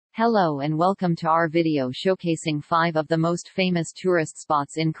Hello and welcome to our video showcasing 5 of the most famous tourist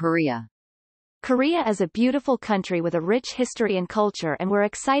spots in Korea. Korea is a beautiful country with a rich history and culture, and we're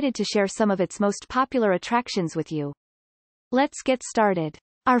excited to share some of its most popular attractions with you. Let's get started.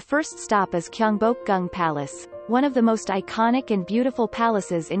 Our first stop is Gyeongbokgung Palace, one of the most iconic and beautiful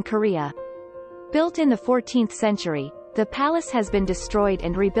palaces in Korea. Built in the 14th century, the palace has been destroyed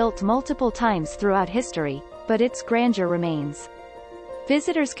and rebuilt multiple times throughout history, but its grandeur remains.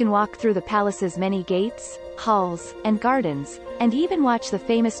 Visitors can walk through the palace's many gates, halls, and gardens, and even watch the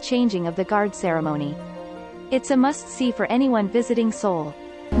famous changing of the guard ceremony. It's a must-see for anyone visiting Seoul.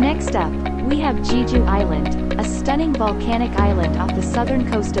 Next up, we have Jeju Island, a stunning volcanic island off the southern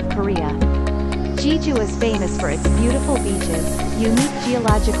coast of Korea. Jeju is famous for its beautiful beaches, unique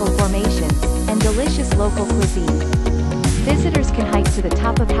geological formations, and delicious local cuisine. Visitors can hike to the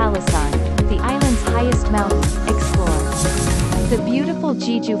top of Hwasan, the island's highest mountain, explore the beautiful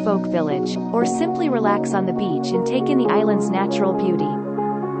Jeju Folk Village, or simply relax on the beach and take in the island's natural beauty.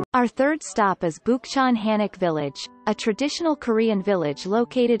 Our third stop is Bukchon Hanok Village, a traditional Korean village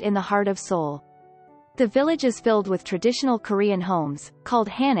located in the heart of Seoul. The village is filled with traditional Korean homes, called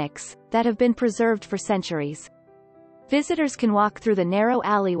hanoks, that have been preserved for centuries. Visitors can walk through the narrow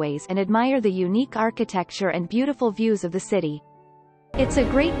alleyways and admire the unique architecture and beautiful views of the city. It's a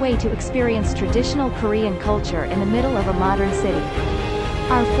great way to experience traditional Korean culture in the middle of a modern city.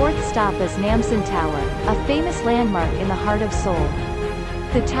 Our fourth stop is Namsan Tower, a famous landmark in the heart of Seoul.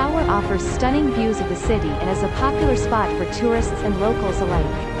 The tower offers stunning views of the city and is a popular spot for tourists and locals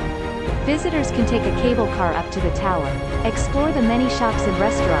alike. Visitors can take a cable car up to the tower, explore the many shops and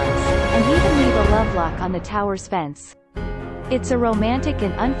restaurants, and even leave a love lock on the tower's fence. It's a romantic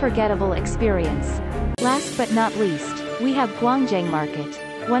and unforgettable experience. Last but not least, we have Gwangjang Market,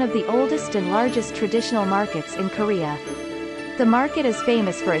 one of the oldest and largest traditional markets in Korea. The market is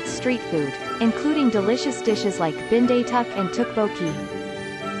famous for its street food, including delicious dishes like bindaetuk and tteokbokki.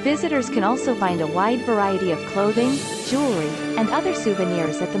 Visitors can also find a wide variety of clothing, jewelry, and other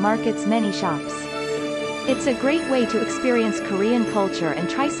souvenirs at the market's many shops. It's a great way to experience Korean culture and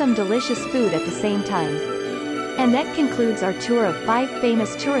try some delicious food at the same time. And that concludes our tour of 5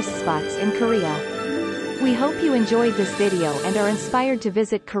 famous tourist spots in Korea. We hope you enjoyed this video and are inspired to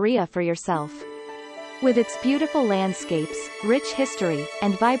visit Korea for yourself. With its beautiful landscapes, rich history,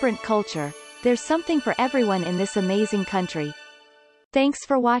 and vibrant culture, there's something for everyone in this amazing country. Thanks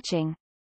for watching.